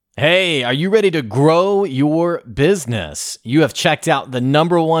Hey, are you ready to grow your business? You have checked out the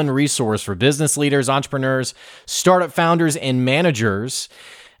number one resource for business leaders, entrepreneurs, startup founders, and managers.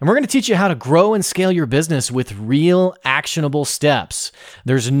 And we're going to teach you how to grow and scale your business with real actionable steps.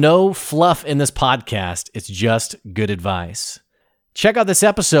 There's no fluff in this podcast. It's just good advice. Check out this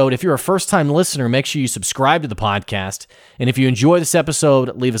episode. If you're a first-time listener, make sure you subscribe to the podcast. And if you enjoy this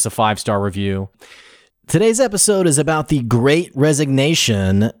episode, leave us a 5-star review. Today's episode is about the Great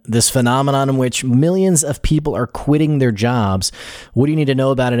Resignation, this phenomenon in which millions of people are quitting their jobs. What do you need to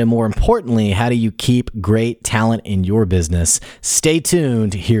know about it? And more importantly, how do you keep great talent in your business? Stay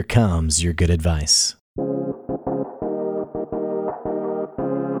tuned. Here comes your good advice.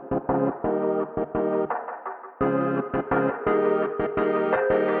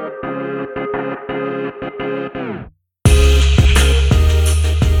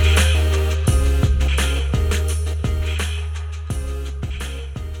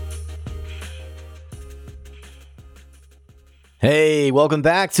 Hey, welcome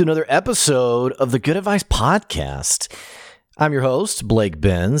back to another episode of the Good Advice Podcast. I'm your host, Blake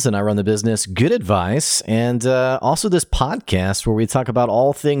Benz, and I run the business Good Advice, and also this podcast where we talk about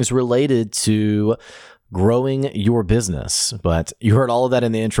all things related to growing your business. But you heard all of that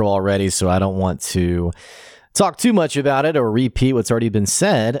in the intro already, so I don't want to talk too much about it or repeat what's already been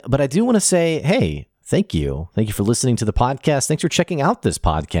said, but I do want to say, hey, thank you. Thank you for listening to the podcast. Thanks for checking out this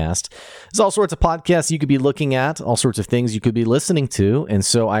podcast. There's all sorts of podcasts you could be looking at, all sorts of things you could be listening to. And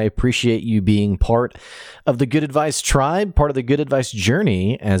so I appreciate you being part of the Good Advice tribe, part of the Good Advice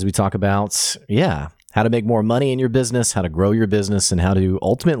journey as we talk about, how to make more money in your business, how to grow your business, and how to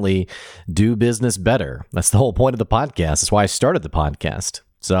ultimately do business better. That's the whole point of the podcast. That's why I started the podcast.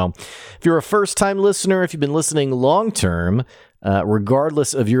 So if you're a first-time listener, if you've been listening long-term,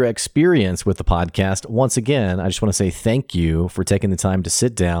 regardless of your experience with the podcast, once again, I just want to say thank you for taking the time to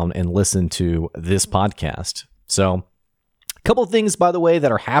sit down and listen to this podcast. So a couple of things, by the way,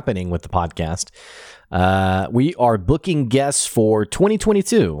 that are happening with the podcast. We are booking guests for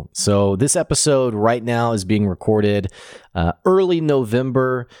 2022. So this episode right now is being recorded early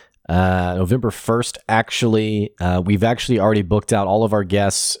November. November 1st, actually. We've actually already booked out all of our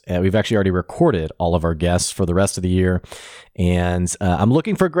guests. We've actually already recorded all of our guests for the rest of the year. And I'm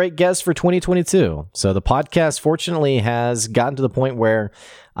looking for great guests for 2022. So the podcast, fortunately, has gotten to the point where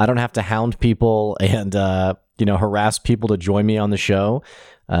I don't have to hound people and, harass people to join me on the show.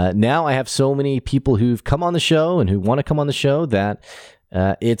 Now I have so many people who've come on the show and who want to come on the show that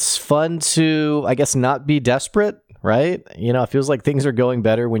it's fun to, I guess, not be desperate. Right? It feels like things are going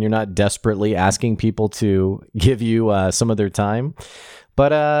better when you're not desperately asking people to give you some of their time.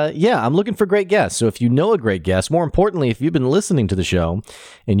 But I'm looking for great guests. So if you know a great guest, more importantly, if you've been listening to the show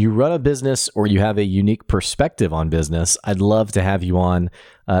and you run a business or you have a unique perspective on business, I'd love to have you on.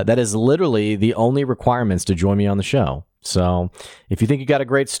 That is literally the only requirements to join me on the show. So if you think you got a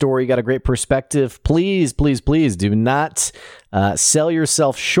great story, you got a great perspective, please, please, please do not sell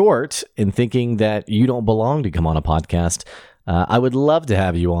yourself short in thinking that you don't belong to come on a podcast. I would love to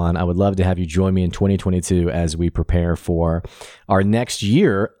have you on. I would love to have you join me in 2022 as we prepare for our next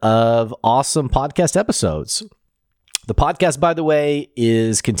year of awesome podcast episodes. The podcast, by the way,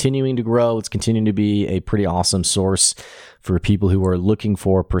 is continuing to grow. It's continuing to be a pretty awesome source for people who are looking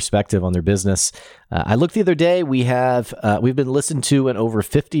for perspective on their business. I looked the other day. We've been listened to in over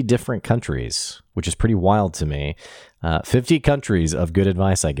 50 different countries, which is pretty wild to me. 50 countries of good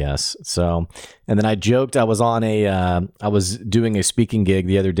advice, I guess. So, and then I joked. I was doing a speaking gig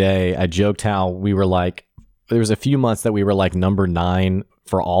the other day. I joked how we were like, there was a few months that we were like number 9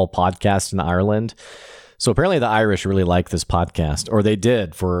 for all podcasts in Ireland. So apparently the Irish really like this podcast, or they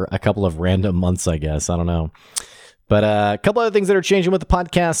did for a couple of random months, I guess. I don't know. But a couple other things that are changing with the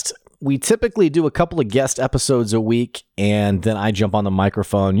podcast. We typically do a couple of guest episodes a week, and then I jump on the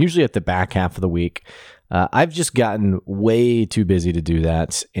microphone, usually at the back half of the week. I've just gotten way too busy to do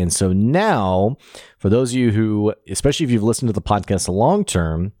that. And so now, for those of you who, especially if you've listened to the podcast long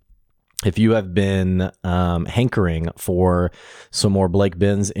term, if you have been hankering for some more Blake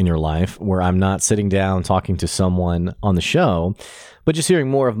Benz in your life, where I'm not sitting down talking to someone on the show, but just hearing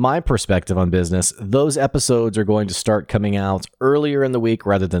more of my perspective on business, those episodes are going to start coming out earlier in the week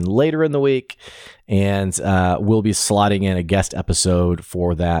rather than later in the week. And we'll be slotting in a guest episode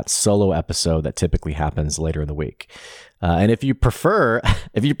for that solo episode that typically happens later in the week. And if you prefer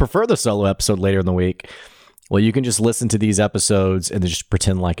the solo episode later in the week, well, you can just listen to these episodes and then just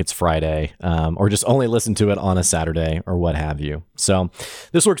pretend like it's Friday, or just only listen to it on a Saturday or what have you. So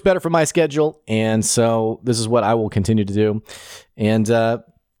this works better for my schedule, and so this is what I will continue to do. And the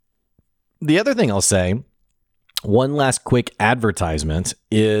other thing I'll say, One last quick advertisement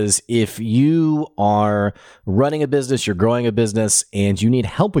is if you are running a business, you're growing a business, and you need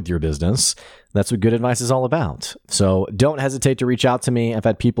help with your business, that's what Good Advice is all about. So don't hesitate to reach out to me. I've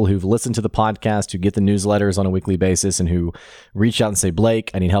had people who've listened to the podcast, who get the newsletters on a weekly basis, and who reach out and say,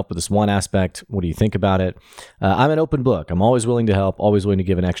 Blake, I need help with this one aspect. What do you think about it? I'm an open book. I'm always willing to help, always willing to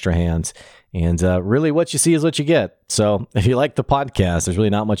give an extra hand. And really what you see is what you get. So if you like the podcast, there's really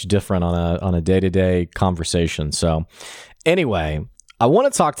not much different on a day-to-day conversation. So anyway, I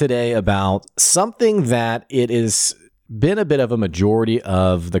want to talk today about something that it has been a bit of a majority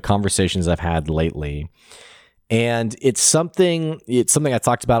of the conversations I've had lately. And it's something I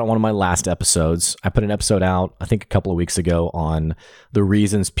talked about on one of my last episodes. I put an episode out, I think a couple of weeks ago, on the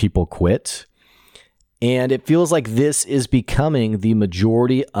reasons people quit. And it feels like this is becoming the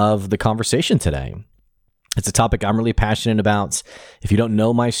majority of the conversation today. It's a topic I'm really passionate about. If you don't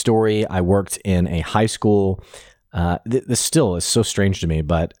know my story, I worked in a high school. This still is so strange to me,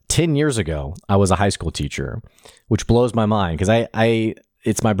 but 10 years ago, I was a high school teacher, which blows my mind because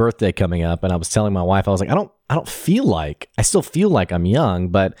it's my birthday coming up, and I was telling my wife, I was like, I still feel like I'm young,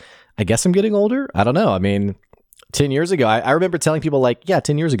 but I guess I'm getting older. I don't know. I mean, 10 years ago, I remember telling people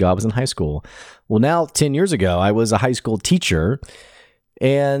 10 years ago, I was in high school. Well, now 10 years ago, I was a high school teacher,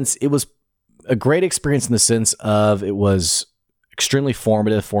 and it was a great experience in the sense of it was extremely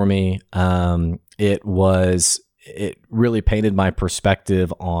formative for me. It really painted my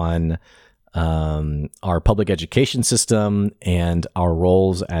perspective on our public education system and our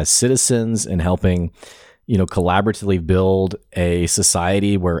roles as citizens in helping, collaboratively build a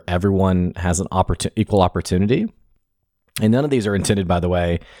society where everyone has an equal opportunity. And none of these are intended, by the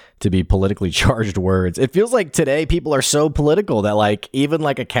way, to be politically charged words. It feels like today people are so political that even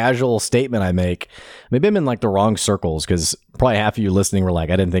a casual statement I make, maybe I'm in the wrong circles, because probably half of you listening were I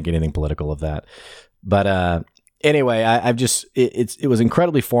didn't think anything political of that. But anyway, it was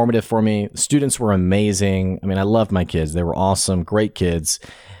incredibly formative for me. Students were amazing. I mean, I loved my kids. They were awesome, great kids.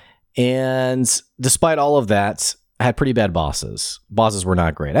 And despite all of that, I had pretty bad bosses. Bosses were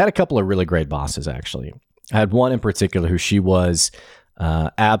not great. I had a couple of really great bosses, actually. I had one in particular who she was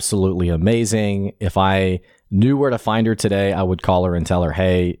absolutely amazing. If I knew where to find her today, I would call her and tell her,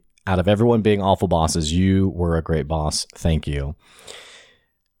 hey, out of everyone being awful bosses, you were a great boss. Thank you.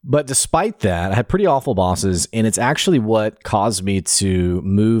 But despite that, I had pretty awful bosses, and it's actually what caused me to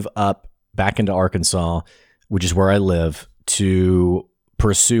move up back into Arkansas, which is where I live, to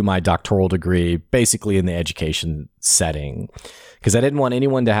pursue my doctoral degree, basically in the education setting, because I didn't want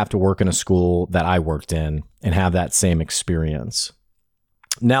anyone to have to work in a school that I worked in and have that same experience.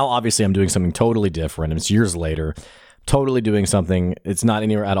 Now, obviously, I'm doing something totally different, and it's years later, totally doing something. It's not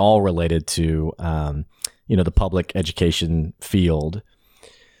anywhere at all related to, the public education field.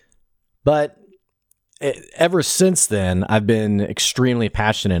 But ever since then, I've been extremely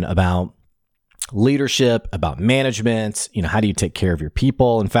passionate about leadership, about management. How do you take care of your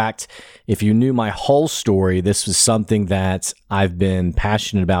people? In fact, if you knew my whole story, this was something that I've been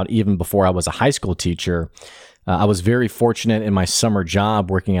passionate about even before I was a high school teacher. I was very fortunate in my summer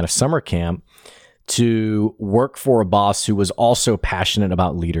job working at a summer camp to work for a boss who was also passionate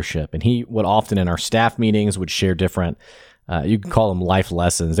about leadership. And he would often in our staff meetings would share different you can call them life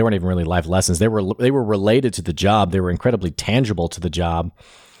lessons. They weren't even really life lessons. They were related to the job. They were incredibly tangible to the job.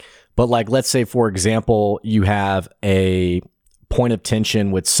 But let's say, for example, you have a point of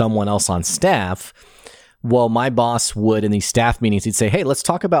tension with someone else on staff. Well, my boss would, in these staff meetings, he'd say, hey, let's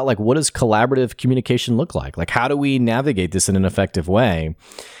talk about what does collaborative communication look like? How do we navigate this in an effective way?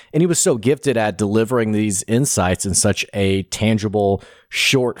 And he was so gifted at delivering these insights in such a tangible,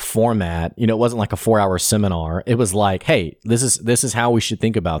 short format. It wasn't like a 4-hour seminar. It was hey, this is how we should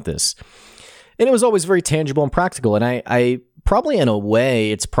think about this. And it was always very tangible and practical. And I probably, in a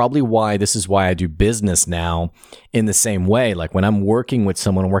way, it's probably why I do business now in the same way. When I'm working with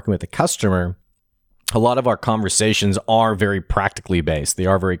someone, I'm working with a customer, a lot of our conversations are very practically based. They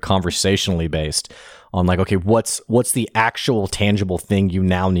are very conversationally based on okay, what's the actual tangible thing you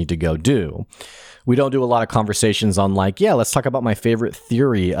now need to go do? We don't do a lot of conversations on let's talk about my favorite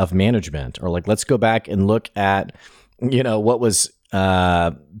theory of management, or let's go back and look at, what was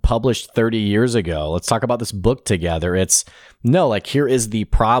published 30 years ago. Let's talk about this book together. It's no, here is the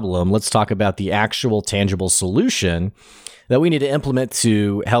problem. Let's talk about the actual tangible solution that we need to implement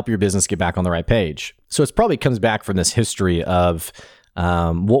to help your business get back on the right page. So it probably comes back from this history of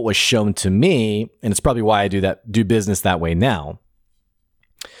what was shown to me, and it's probably why I do business that way now.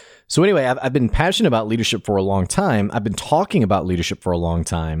 So anyway, I've been passionate about leadership for a long time. I've been talking about leadership for a long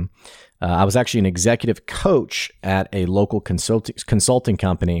time. I was actually an executive coach at a local consulting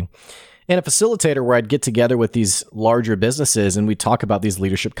company, and a facilitator where I'd get together with these larger businesses and we'd talk about these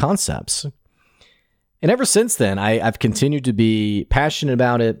leadership concepts. And ever since then, I've continued to be passionate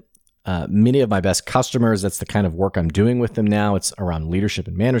about it. Many of my best customers, that's the kind of work I'm doing with them now. It's around leadership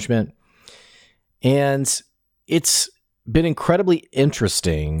and management. And it's been incredibly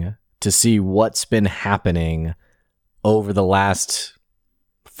interesting to see what's been happening over the last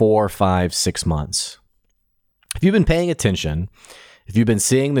 4, 5, 6 months. If you've been paying attention, if you've been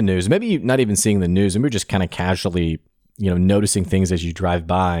seeing the news, maybe you're not even seeing the news and we're just kind of casually, noticing things as you drive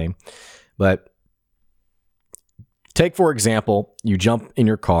by. But take, for example, you jump in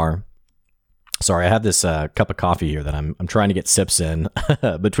your car. Sorry, I have this cup of coffee here that I'm trying to get sips in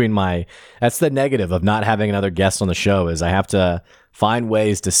between that's the negative of not having another guest on the show is I have to find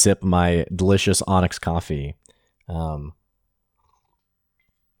ways to sip my delicious Onyx coffee. Man,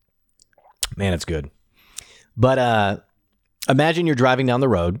 it's good. But imagine you're driving down the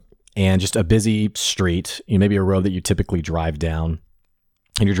road and just a busy street, maybe a road that you typically drive down,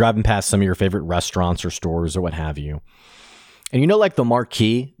 and you're driving past some of your favorite restaurants or stores or what have you. And like the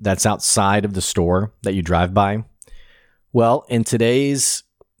marquee that's outside of the store that you drive by? Well, in today's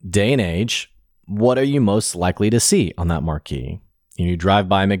day and age, what are you most likely to see on that marquee? You drive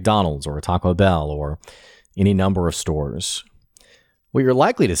by McDonald's or Taco Bell or any number of stores. What you're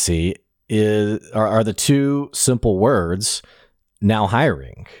likely to see are the two simple words, now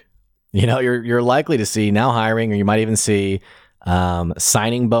hiring. You're likely to see now hiring, or you might even see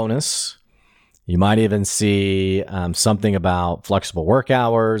signing bonus. You might even see something about flexible work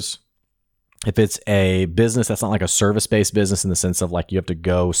hours. If it's a business that's not like a service-based business in the sense of like you have to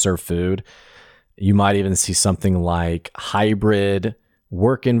go serve food, you might even see something like hybrid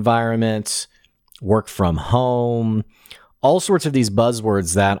work environment, work from home, all sorts of these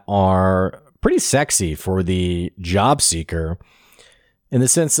buzzwords that are pretty sexy for the job seeker in the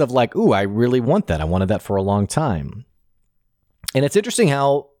sense of like, ooh, I really want that. I wanted that for a long time. And it's interesting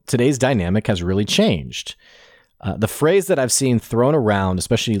how today's dynamic has really changed. The phrase that I've seen thrown around,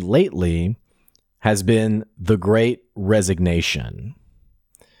 especially lately, has been the Great Resignation.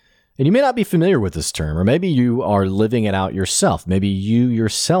 And you may not be familiar with this term, or maybe you are living it out yourself. Maybe you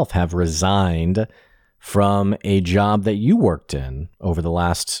yourself have resigned from a job that you worked in over the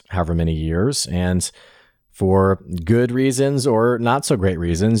last however many years. And for good reasons or not so great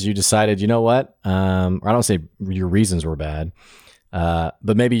reasons, you decided, you know what? Or I don't say your reasons were bad.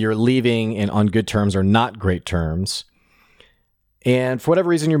 But maybe you're leaving on good terms or not great terms. And for whatever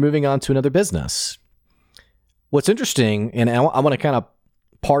reason, you're moving on to another business. What's interesting, and I want to kind of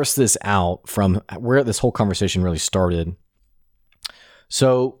parse this out from where this whole conversation really started.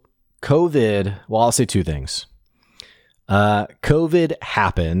 So COVID, well, I'll say two things. COVID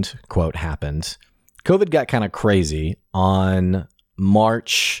happened, quote, happened. COVID got kind of crazy on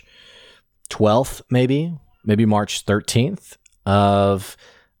March 12th, maybe March 13th. Of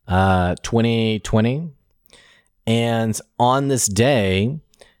 2020. And on this day,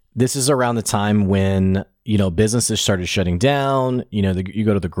 this is around the time when, businesses started shutting down. You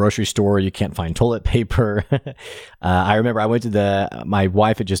go to the grocery store, you can't find toilet paper. I remember I went to my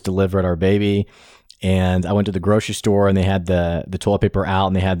wife had just delivered our baby, and I went to the grocery store and they had the toilet paper out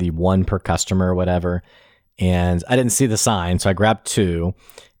and they had the one per customer or whatever. And I didn't see the sign, so I grabbed two.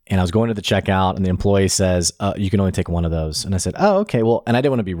 And I was going to the checkout and the employee says, you can only take one of those. And I said, oh, okay. Well, and I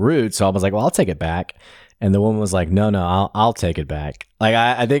didn't want to be rude. So I was like, well, I'll take it back. And the woman was like, no, I'll take it back. Like,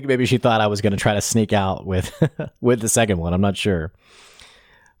 I think maybe she thought I was going to try to sneak out with, with the second one. I'm not sure.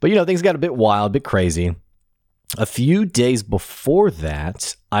 But, things got a bit wild, a bit crazy. A few days before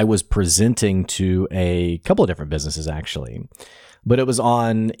that, I was presenting to a couple of different businesses, actually. But it was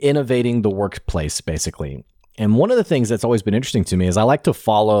on innovating the workplace, basically. And one of the things that's always been interesting to me is I like to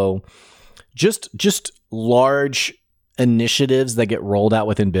follow just large initiatives that get rolled out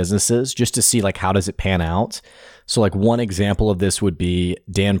within businesses just to see like how does it pan out. So like one example of this would be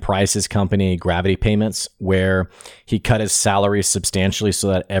Dan Price's company, Gravity Payments, where he cut his salary substantially so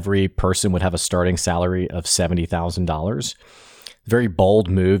that every person would have a starting salary of $70,000. Very bold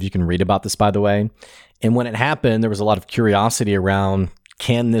move. You can read about this, by the way. And when it happened, there was a lot of curiosity around,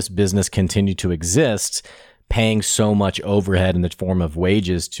 can this business continue to exist paying so much overhead in the form of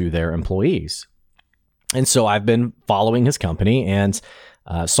wages to their employees? And so I've been following his company and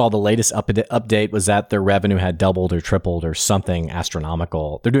saw the latest update was that their revenue had doubled or tripled or something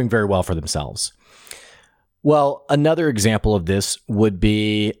astronomical. They're doing very well for themselves. Well, another example of this would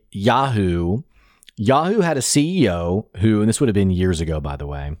be Yahoo. Yahoo had a CEO who, and this would have been years ago, by the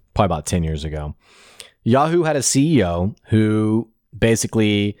way, probably about 10 years ago. Yahoo had a CEO who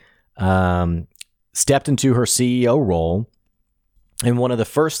basically stepped into her CEO role And one of the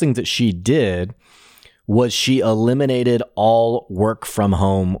first things that she did was she eliminated all work from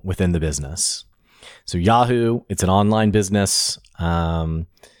home within the business. So Yahoo, it's an online business. I'm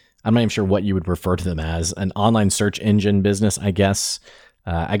not even sure what you would refer to them as, an online search engine business, I guess.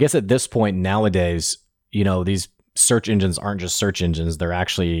 I guess at this point nowadays, these search engines aren't just search engines. They're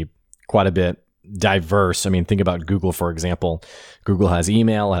actually quite a bit diverse. I mean, think about Google, for example. Google has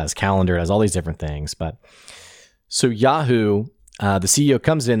email, it has calendar, it has all these different things. But so Yahoo, the CEO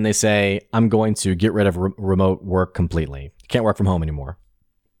comes in, they say, I'm going to get rid of remote work completely. You can't work from home anymore.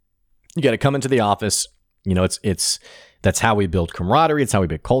 You got to come into the office. That's how we build camaraderie. It's how we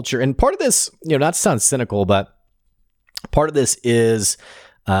build culture. And part of this, not to sound cynical, but part of this is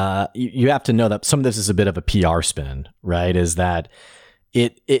you have to know that some of this is a bit of a PR spin, right? Is that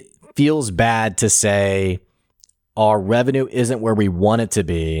it feels bad to say our revenue isn't where we want it to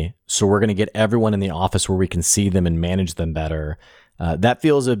be, so we're going to get everyone in the office where we can see them and manage them better. That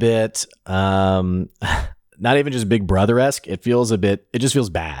feels a bit not even just Big Brother-esque. It just feels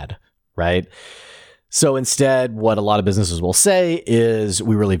bad, right? So instead, what a lot of businesses will say is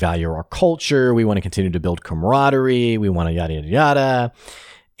we really value our culture. We want to continue to build camaraderie. We want to yada, yada, yada.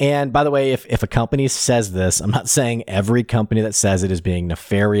 And by the way, if a company says this, I'm not saying every company that says it is being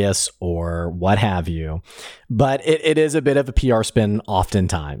nefarious or what have you, but it is a bit of a PR spin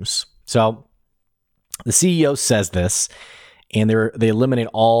oftentimes. So the CEO says this, and they eliminate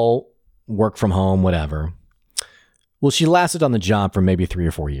all work from home, whatever. Well, she lasted on the job for maybe 3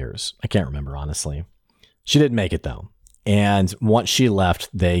 or 4 years. I can't remember, honestly. She didn't make it, though. And once she left,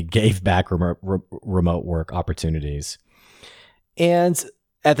 they gave back remote work opportunities. And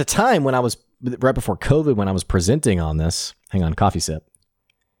at the time when I was, right before COVID, when I was presenting on this, hang on, coffee sip.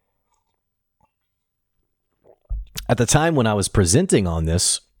 At the time when I was presenting on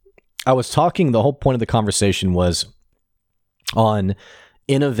this, I was talking, the whole point of the conversation was on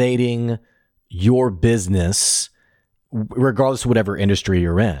innovating your business, regardless of whatever industry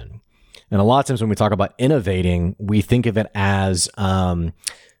you're in. And a lot of times when we talk about innovating, we think of it as the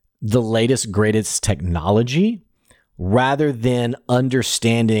latest, greatest technology, rather than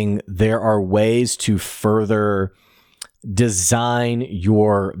understanding there are ways to further design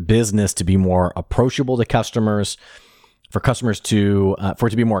your business to be more approachable to customers, for it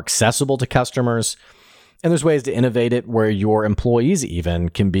to be more accessible to customers. And there's ways to innovate it where your employees even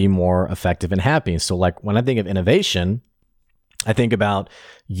can be more effective and happy. So like when I think of innovation, I think about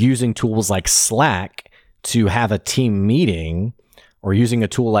using tools like Slack to have a team meeting, or using a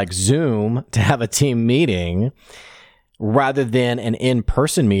tool like Zoom to have a team meeting, rather than an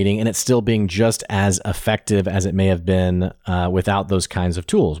in-person meeting, and it's still being just as effective as it may have been without those kinds of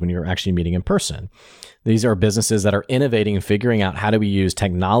tools when you're actually meeting in person. These are businesses that are innovating and figuring out how do we use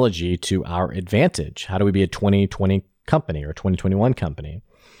technology to our advantage? How do we be a 2020 company or a 2021 company?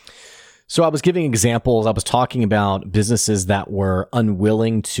 So I was giving examples. I was talking about businesses that were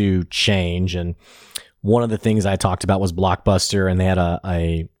unwilling to change. And one of the things I talked about was Blockbuster, and they had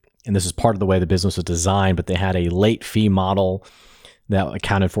and this is part of the way the business was designed, but they had a late fee model that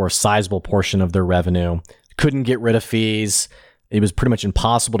accounted for a sizable portion of their revenue. Couldn't get rid of fees. It was pretty much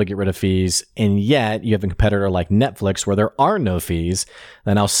impossible to get rid of fees. And yet you have a competitor like Netflix where there are no fees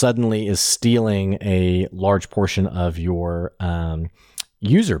that now suddenly is stealing a large portion of your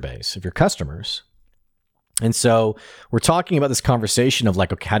user base, of your customers. And so we're talking about this conversation of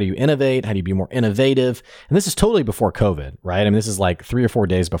like, okay, how do you innovate? How do you be more innovative? And this is totally before COVID, right? I mean, this is like 3 or 4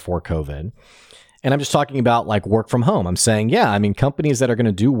 days before COVID. And I'm just talking about like work from home. I'm saying, yeah, I mean, companies that are going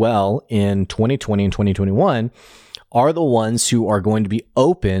to do well in 2020 and 2021 are the ones who are going to be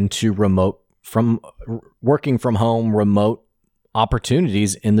open to working from home, remote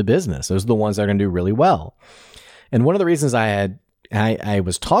opportunities in the business. Those are the ones that are going to do really well. And one of the reasons I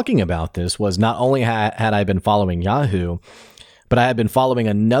was talking about this was not only had I been following Yahoo, but I had been following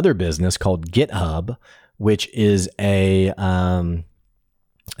another business called GitHub, which is it's not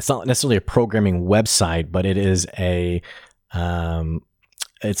necessarily a programming website, but it is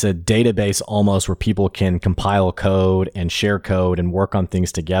it's a database almost where people can compile code and share code and work on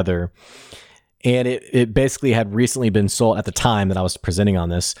things together. And it basically had recently been sold at the time that I was presenting on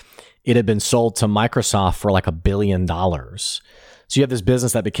this. It had been sold to Microsoft for like $1 billion. So you have this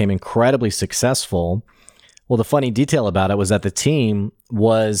business that became incredibly successful. Well, the funny detail about it was that the team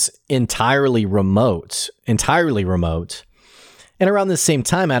was entirely remote. And around the same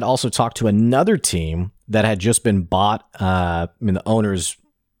time, I'd also talked to another team that had just been bought. The owners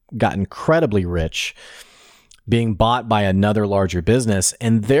got incredibly rich, being bought by another larger business,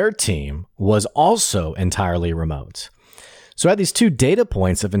 and their team was also entirely remote. So I had these two data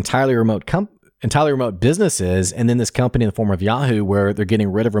points of entirely remote entirely remote businesses, and then this company in the form of Yahoo where they're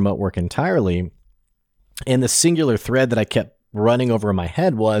getting rid of remote work entirely. And the singular thread that I kept running over in my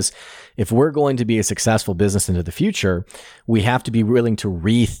head was, if we're going to be a successful business into the future, we have to be willing to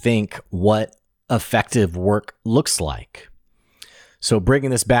rethink what effective work looks like. So bringing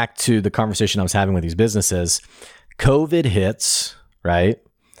this back to the conversation I was having with these businesses, COVID hits, right?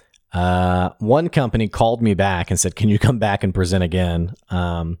 One company called me back and said, "Can you come back and present again?"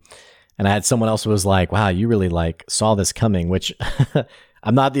 And I had someone else who was like, "Wow, you really saw this coming," which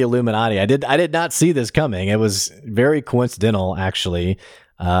I'm not the Illuminati. I did not see this coming. It was very coincidental, actually.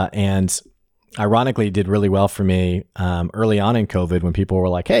 And ironically did really well for me early on in COVID when people were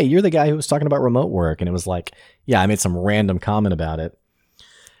like, "Hey, you're the guy who was talking about remote work." And it was like, yeah, I made some random comment about it.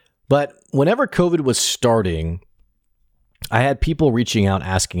 But whenever COVID was starting, I had people reaching out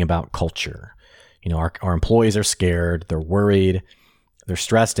asking about culture. Our employees are scared. They're worried. They're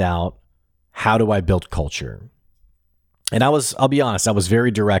stressed out. How do I build culture? And I'll be honest, I was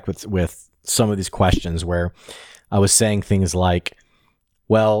very direct with some of these questions where I was saying things like,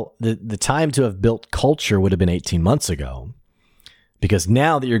 well, the time to have built culture would have been 18 months ago, because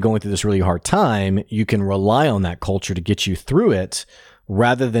now that you're going through this really hard time, you can rely on that culture to get you through it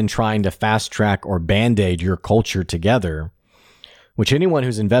rather than trying to fast track or band-aid your culture together, which anyone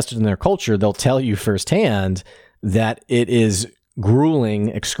who's invested in their culture, they'll tell you firsthand that it is grueling,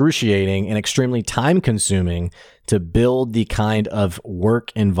 excruciating, and extremely time-consuming to build the kind of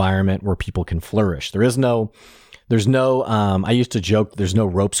work environment where people can flourish. There's no, I used to joke, there's no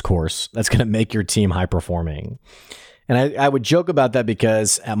ropes course that's going to make your team high-performing. And I would joke about that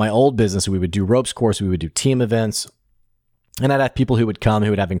because at my old business, we would do ropes course, we would do team events, and I'd have people who would come who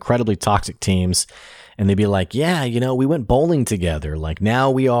would have incredibly toxic teams, and they'd be like, "Yeah, we went bowling together. Now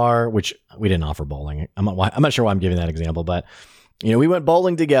we are," which we didn't offer bowling. I'm not sure why I'm giving that example, but we went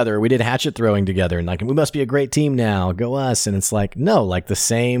bowling together. We did hatchet throwing together, and we must be a great team now. Go us. And it's like, no, the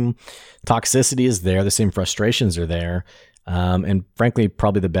same toxicity is there. The same frustrations are there. And frankly,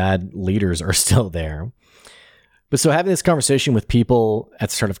 probably the bad leaders are still there. But so having this conversation with people at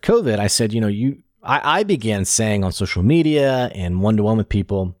the start of COVID, I said, I began saying on social media and one-to-one with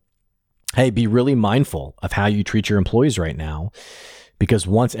people, hey, be really mindful of how you treat your employees right now, because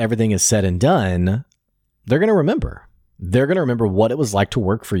once everything is said and done, they're going to remember. They're going to remember what it was like to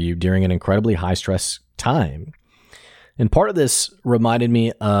work for you during an incredibly high-stress time. And part of this reminded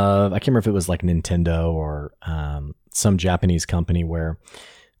me of, I can't remember if it was Nintendo or some Japanese company where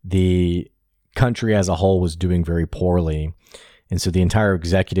the country as a whole was doing very poorly. And so the entire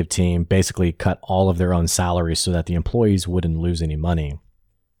executive team basically cut all of their own salaries so that the employees wouldn't lose any money.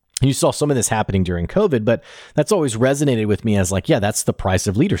 You saw some of this happening during COVID, but that's always resonated with me as yeah, that's the price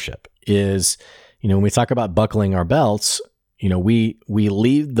of leadership is, when we talk about buckling our belts, we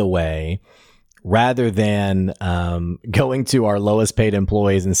lead the way rather than going to our lowest paid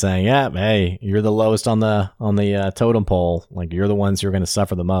employees and saying, yeah, hey, you're the lowest on the totem pole. You're the ones who are going to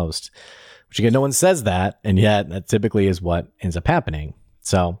suffer the most. Which again, no one says that, and yet that typically is what ends up happening.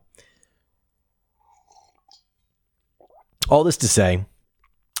 So all this to say,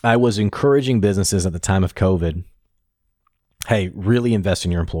 I was encouraging businesses at the time of COVID, hey, really invest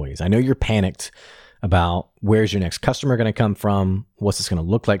in your employees. I know you're panicked about where's your next customer going to come from, what's this going to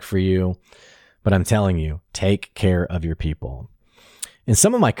look like for you, but I'm telling you, take care of your people. And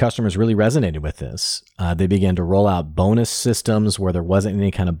some of my customers really resonated with this. They began to roll out bonus systems where there wasn't any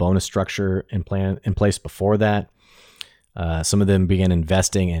kind of bonus structure in place before that. Some of them began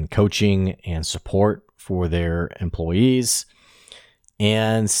investing in coaching and support for their employees.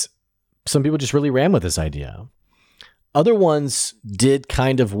 And some people just really ran with this idea. Other ones did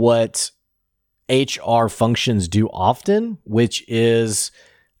kind of what HR functions do often, which is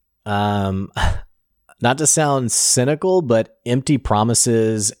not to sound cynical, but empty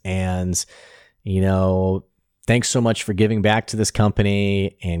promises and, thanks so much for giving back to this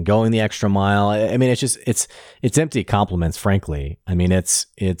company and going the extra mile. I mean, it's empty compliments, frankly. I mean,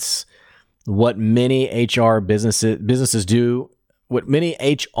 it's what many HR businesses do. What many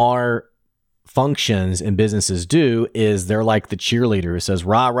HR functions and businesses do is they're like the cheerleader who says,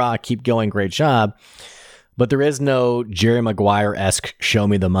 rah, rah, keep going, great job. But there is no Jerry Maguire-esque show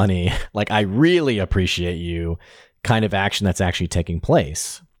me the money, I really appreciate you kind of action that's actually taking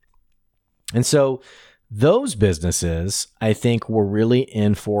place. And so those businesses, I think, were really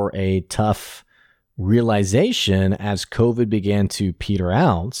in for a tough realization as COVID began to peter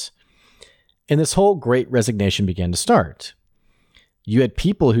out and this whole great resignation began to start. You had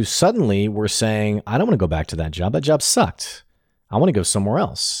people who suddenly were saying, I don't want to go back to that job. That job sucked. I want to go somewhere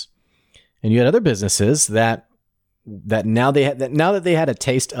else. And you had other businesses that now that they had a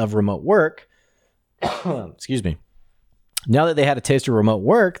taste of remote work, excuse me. Now that they had a taste of remote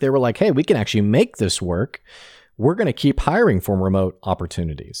work, they were like, hey, we can actually make this work. We're going to keep hiring for remote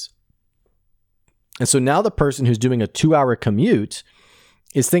opportunities. And so now the person who's doing a 2-hour commute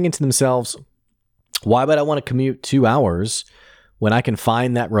is thinking to themselves, why would I want to commute 2 hours when I can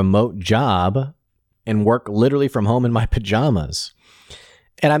find that remote job and work literally from home in my pajamas?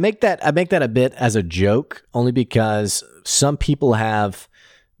 And I make that a bit as a joke, only because some people have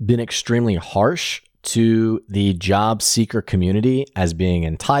been extremely harsh to the job seeker community as being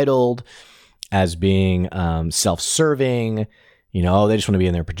entitled, as being self-serving. You know, they just want to be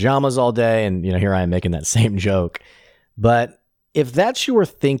in their pajamas all day. And, you know, here I am making that same joke. But if that's your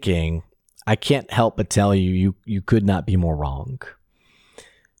thinking, I can't help but tell you, you could not be more wrong.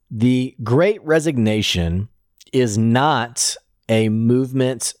 The Great Resignation is not a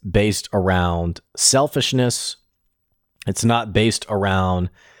movement based around selfishness. It's not based around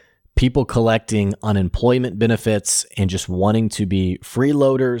people collecting unemployment benefits and just wanting to be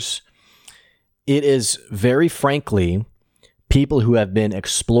freeloaders. It is very frankly people who have been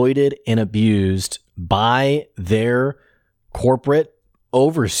exploited and abused by their corporate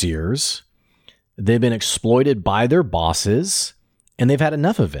overseers. They've been exploited by their bosses, and they've had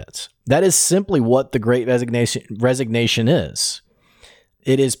enough of it. That is simply what the Great Resignation is.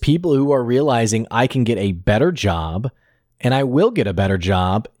 It is people who are realizing I can get a better job, and I will get a better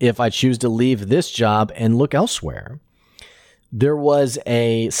job if I choose to leave this job and look elsewhere. There was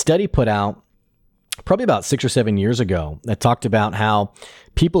a study put out probably about 6 or 7 years ago that talked about how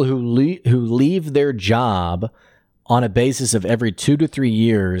people who leave their job on a basis of every 2 to 3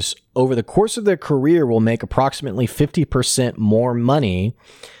 years over the course of their career will make approximately 50% more money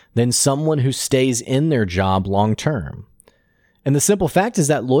than someone who stays in their job long term. And the simple fact is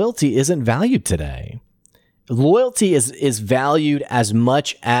that loyalty isn't valued today. Loyalty is valued as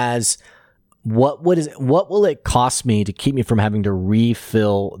much as what will it cost me to keep me from having to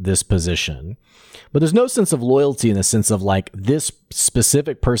refill this position? But there's no sense of loyalty in the sense of like, this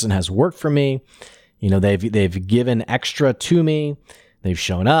specific person has worked for me. You know, they've given extra to me. They've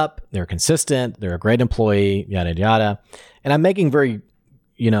shown up. They're consistent. They're a great employee, yada, yada. And I'm making very,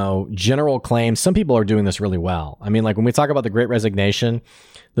 general claims. Some people are doing this really well. I mean, like when we talk about the Great Resignation,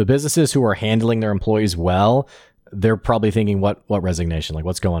 the businesses who are handling their employees well, they're probably thinking, what resignation? Like,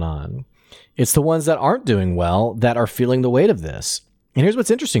 what's going on? It's the ones that aren't doing well that are feeling the weight of this. And here's what's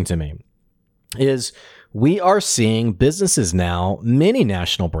interesting to me is we are seeing businesses now, many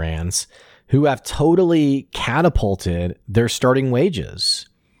national brands, who have totally catapulted their starting wages.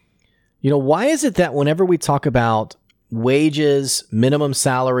 Why is it that whenever we talk about wages, minimum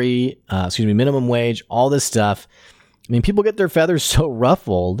salary, minimum wage, all this stuff, I mean, people get their feathers so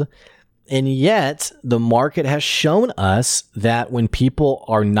ruffled, and yet the market has shown us that when people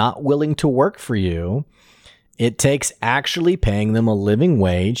are not willing to work for you, it takes actually paying them a living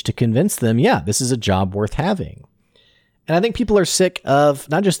wage to convince them, yeah, this is a job worth having. And I think people are sick of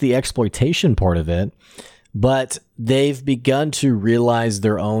not just the exploitation part of it, but they've begun to realize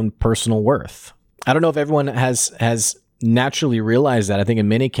their own personal worth. I don't know if everyone has naturally realized that. I think in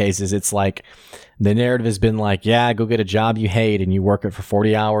many cases, it's like the narrative has been like, yeah, go get a job you hate and you work it for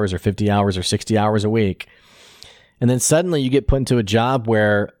 40 hours or 50 hours or 60 hours a week. And then suddenly you get put into a job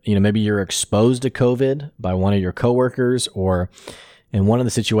where, maybe you're exposed to COVID by one of your coworkers, or in one of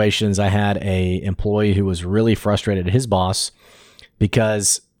the situations, I had a employee who was really frustrated at his boss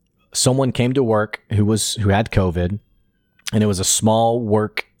because someone came to work who had COVID, and it was a small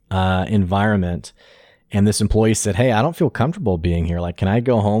work environment. And this employee said, hey, I don't feel comfortable being here. Like, can I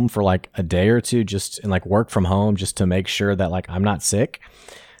go home for like a day or two and work from home just to make sure that I'm not sick?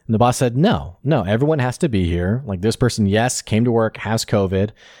 And the boss said, no, everyone has to be here. Like, this person, yes, came to work, has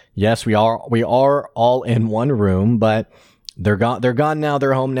COVID. Yes, we are all in one room, but they're gone now.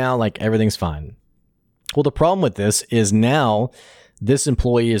 They're home now. Like, everything's fine. Well, the problem with this is now this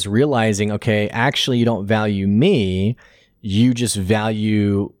employee is realizing, okay, actually you don't value me. You just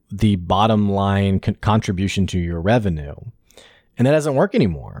value the bottom line contribution to your revenue. And that doesn't work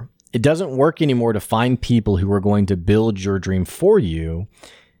anymore. It doesn't work anymore to find people who are going to build your dream for you.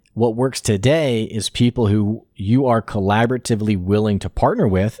 What works today is people who you are collaboratively willing to partner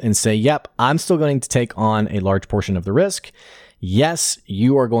with and say, yep, I'm still going to take on a large portion of the risk. Yes,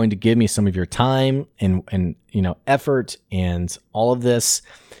 you are going to give me some of your time and effort and all of this.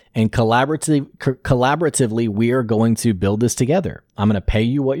 And collaboratively, we are going to build this together. I'm going to pay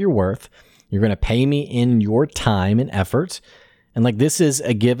you what you're worth. You're going to pay me in your time and effort. And this is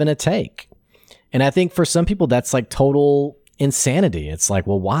a give and a take. And I think for some people, that's total insanity. It's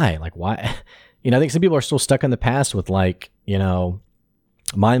well, why? Why? I think some people are still stuck in the past with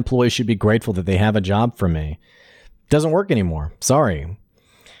My employees should be grateful that they have a job from me. Doesn't work anymore. Sorry.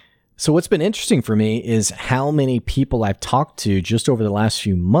 So what's been interesting for me is how many people I've talked to just over the last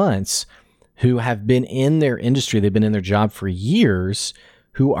few months who have been in their industry, they've been in their job for years,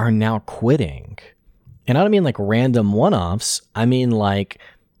 who are now quitting. And I don't mean like random one-offs. I mean like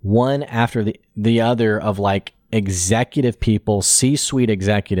one after the other of like executive people, C-suite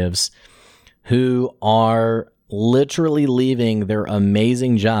executives who are literally leaving their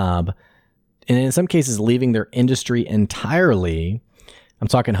amazing job, and in some cases leaving their industry entirely. I'm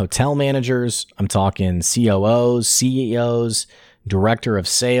talking hotel managers, I'm talking COOs, CEOs, director of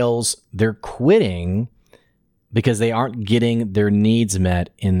sales. They're quitting because they aren't getting their needs met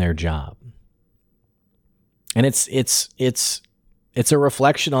in their job. And it's a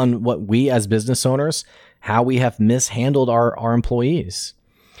reflection on what we as business owners, how we have mishandled our employees.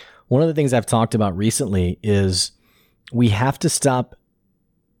 One of the things I've talked about recently is we have to stop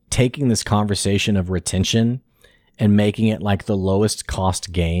taking this conversation of retention and making it like the lowest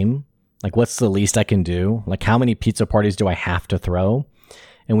cost game. Like, what's the least I can do? Like, how many pizza parties do I have to throw?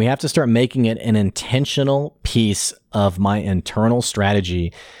 And we have to start making it an intentional piece of my internal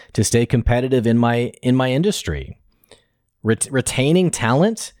strategy to stay competitive in my industry. Retaining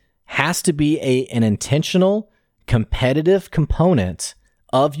talent has to be an intentional, competitive component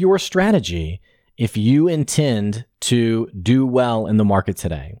of your strategy if you intend to do well in the market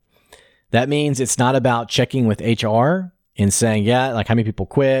today. That means it's not about checking with HR and saying, yeah, like how many people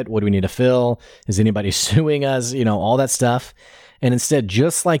quit? What do we need to fill? Is anybody suing us? All that stuff. And instead,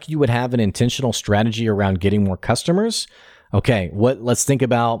 just like you would have an intentional strategy around getting more customers, okay, let's think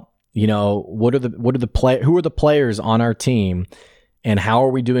about, who are the players on our team and how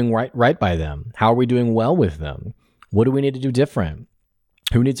are we doing right by them? How are we doing well with them? What do we need to do different?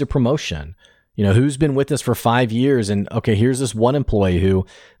 Who needs a promotion? Who's been with us for 5 years? And okay, here's this one employee who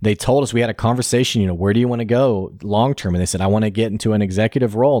they told us, we had a conversation, where do you want to go long term? And they said, I want to get into an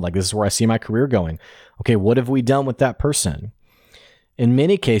executive role. Like, this is where I see my career going. Okay, what have we done with that person? In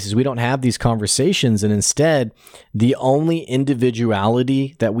many cases, we don't have these conversations. And instead, the only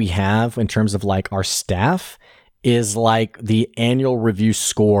individuality that we have in terms of like our staff is like the annual review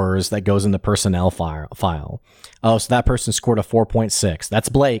scores that goes in the personnel file. Oh, so that person scored a 4.6. That's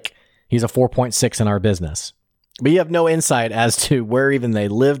Blake. He's a 4.6 in our business. But you have no insight as to where even they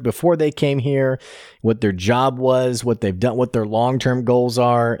lived before they came here, what their job was, what they've done, what their long-term goals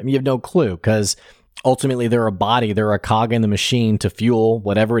are. You have no clue because ultimately they're a body, they're a cog in the machine to fuel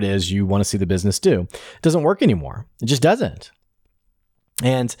whatever it is you want to see the business do. It doesn't work anymore. It just doesn't.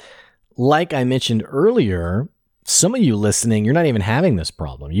 And like I mentioned earlier, some of you listening, you're not even having this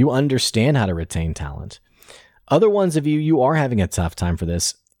problem. You understand how to retain talent. Other ones of you are having a tough time for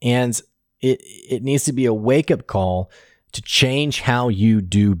this. And it needs to be a wake-up call to change how you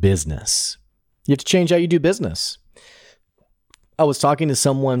do business. You have to change how you do business. I was talking to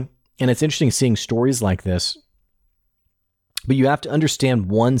someone, and it's interesting seeing stories like this, but you have to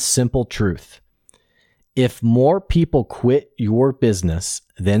understand one simple truth. If more people quit your business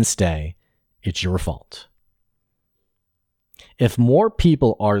than stay, it's your fault. If more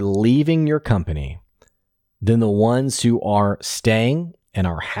people are leaving your company than the ones who are staying and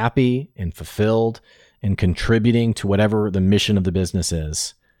are happy and fulfilled and contributing to whatever the mission of the business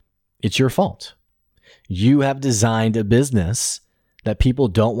is, it's your fault. You have designed a business that people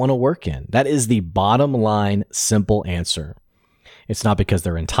don't want to work in. That is the bottom line, simple answer. It's not because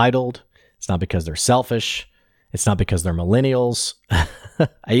they're entitled. It's not because they're selfish. It's not because they're millennials. I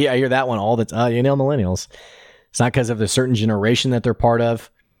hear that one all the time. Millennials. It's not because of the certain generation that they're part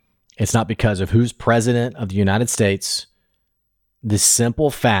of. It's not because of who's president of the United States. The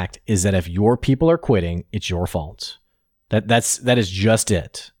simple fact is that if your people are quitting, it's your fault. That is just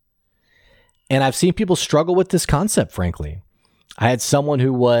it. And I've seen people struggle with this concept, frankly. I had someone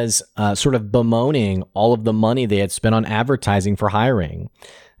who was sort of bemoaning all of the money they had spent on advertising for hiring.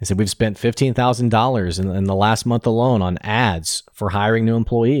 They said, we've spent $15,000 in the last month alone on ads for hiring new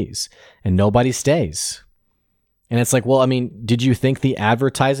employees, and nobody stays. And it's like, well, I mean, did you think the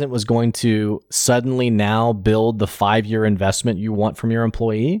advertisement was going to suddenly now build the 5-year investment you want from your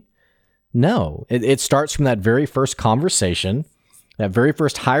employee? No, it starts from that very first conversation, that very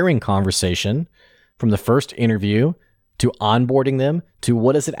first hiring conversation, from the first interview to onboarding them to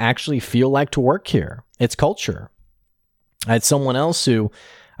what does it actually feel like to work here? It's culture. I had someone else who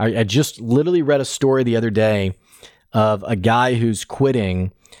I just literally read a story the other day of a guy who's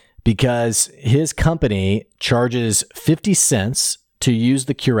quitting because his company charges 50 cents to use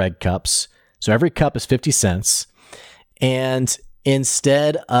the Keurig cups. So every cup is 50 cents. And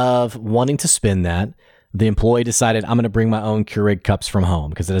instead of wanting to spend that, The employee decided, I'm going to bring my own Keurig cups from home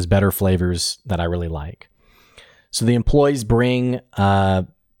because it has better flavors that I really like. So the employees bring,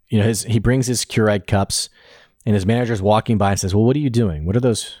 he brings his Keurig cups, and his manager's walking by and says, well, what are you doing? What are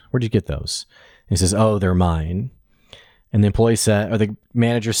those? Where'd you get those? And he says, oh, they're mine. And the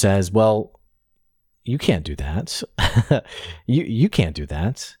manager says, well, you can't do that. you can't do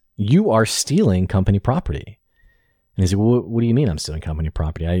that. You are stealing company property. And he said, well, what do you mean I'm stealing company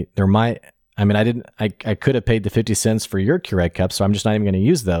property? I could have paid the 50 cents for your Keurig cups, so I'm just not even going to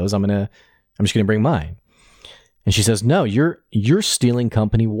use those. I'm just going to bring mine. And she says, no, you're stealing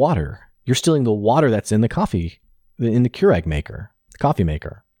company water. You're stealing the water that's in the Keurig maker, the coffee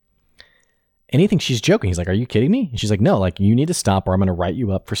maker. And he thinks she's joking. He's like, are you kidding me? And she's like, no, like, you need to stop or I'm going to write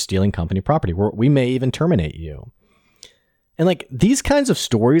you up for stealing company property. We may even terminate you. And like these kinds of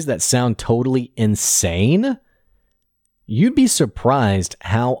stories that sound totally insane, you'd be surprised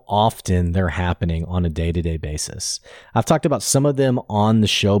how often they're happening on a day-to-day basis. I've talked about some of them on the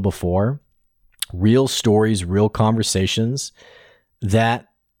show before. Real stories, real conversations that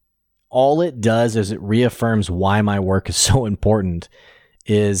all it does is it reaffirms why my work is so important,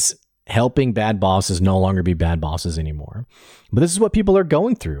 is helping bad bosses no longer be bad bosses anymore. But this is what people are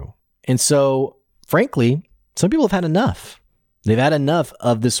going through. And so, frankly, some people have had enough. They've had enough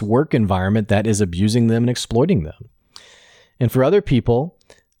of this work environment that is abusing them and exploiting them. And for other people,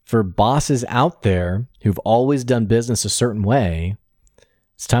 for bosses out there who've always done business a certain way,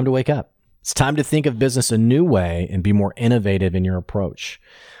 it's time to wake up. It's time to think of business a new way and be more innovative in your approach.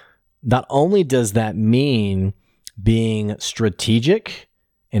 Not only does that mean being strategic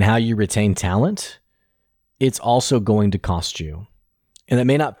in how you retain talent, it's also going to cost you. And that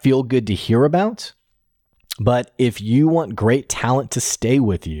may not feel good to hear about, but if you want great talent to stay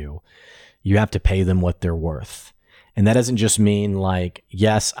with you, you have to pay them what they're worth. And that doesn't just mean like,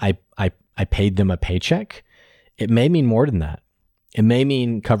 yes, I paid them a paycheck. It may mean more than that. It may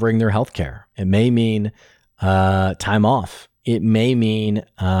mean covering their healthcare. It may mean time off. It may mean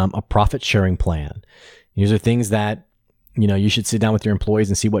a profit sharing plan. These are things that, you should sit down with your employees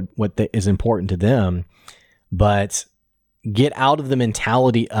and see what is important to them, but get out of the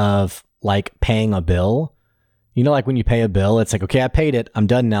mentality of like paying a bill. Like when you pay a bill, it's like, okay, I paid it. I'm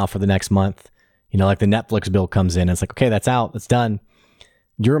done now for the next month. Like the Netflix bill comes in. And it's like, okay, that's out. That's done.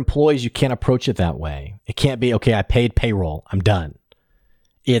 Your employees, you can't approach it that way. It can't be, okay, I paid payroll. I'm done.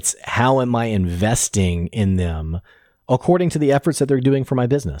 It's how am I investing in them according to the efforts that they're doing for my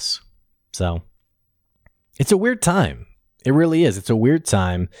business. So it's a weird time. It really is. It's a weird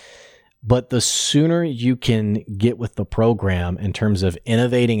time. But the sooner you can get with the program in terms of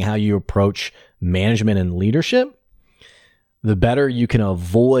innovating how you approach management and leadership, the better you can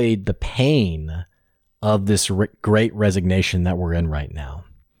avoid the pain of this great resignation that we're in right now.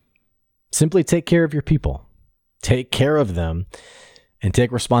 Simply take care of your people. Take care of them and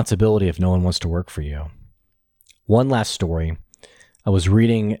take responsibility if no one wants to work for you. One last story. I was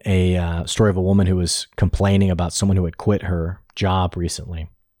reading a story of a woman who was complaining about someone who had quit her job recently,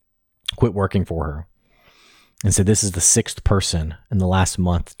 quit working for her, and said, this is the 6th person in the last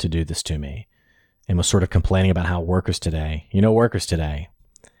month to do this to me, and was sort of complaining about how workers today. And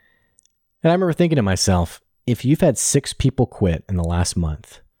I remember thinking to myself, if you've had 6 people quit in the last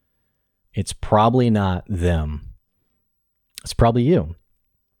month, it's probably not them. It's probably you.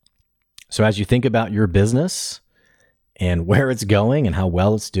 So as you think about your business and where it's going and how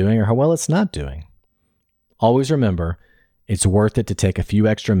well it's doing or how well it's not doing, always remember it's worth it to take a few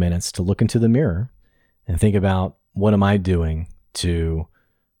extra minutes to look into the mirror and think about, what am I doing to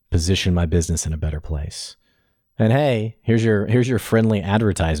position my business in a better place? And hey, here's your friendly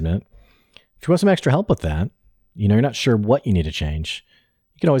advertisement. If you want some extra help with that, you're not sure what you need to change,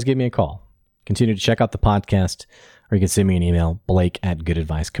 you can always give me a call. Continue to check out the podcast, or you can send me an email,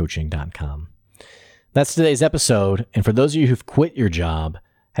 blake@goodadvicecoaching.com. That's today's episode. And for those of you who've quit your job,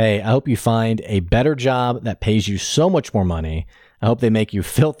 hey, I hope you find a better job that pays you so much more money. I hope they make you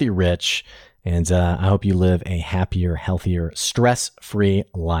filthy rich. And I hope you live a happier, healthier, stress-free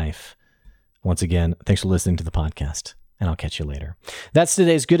life. Once again, thanks for listening to the podcast, and I'll catch you later. That's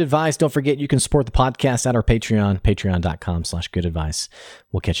today's good advice. Don't forget you can support the podcast at our Patreon, patreon.com/goodadvice.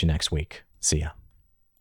 We'll catch you next week. See ya.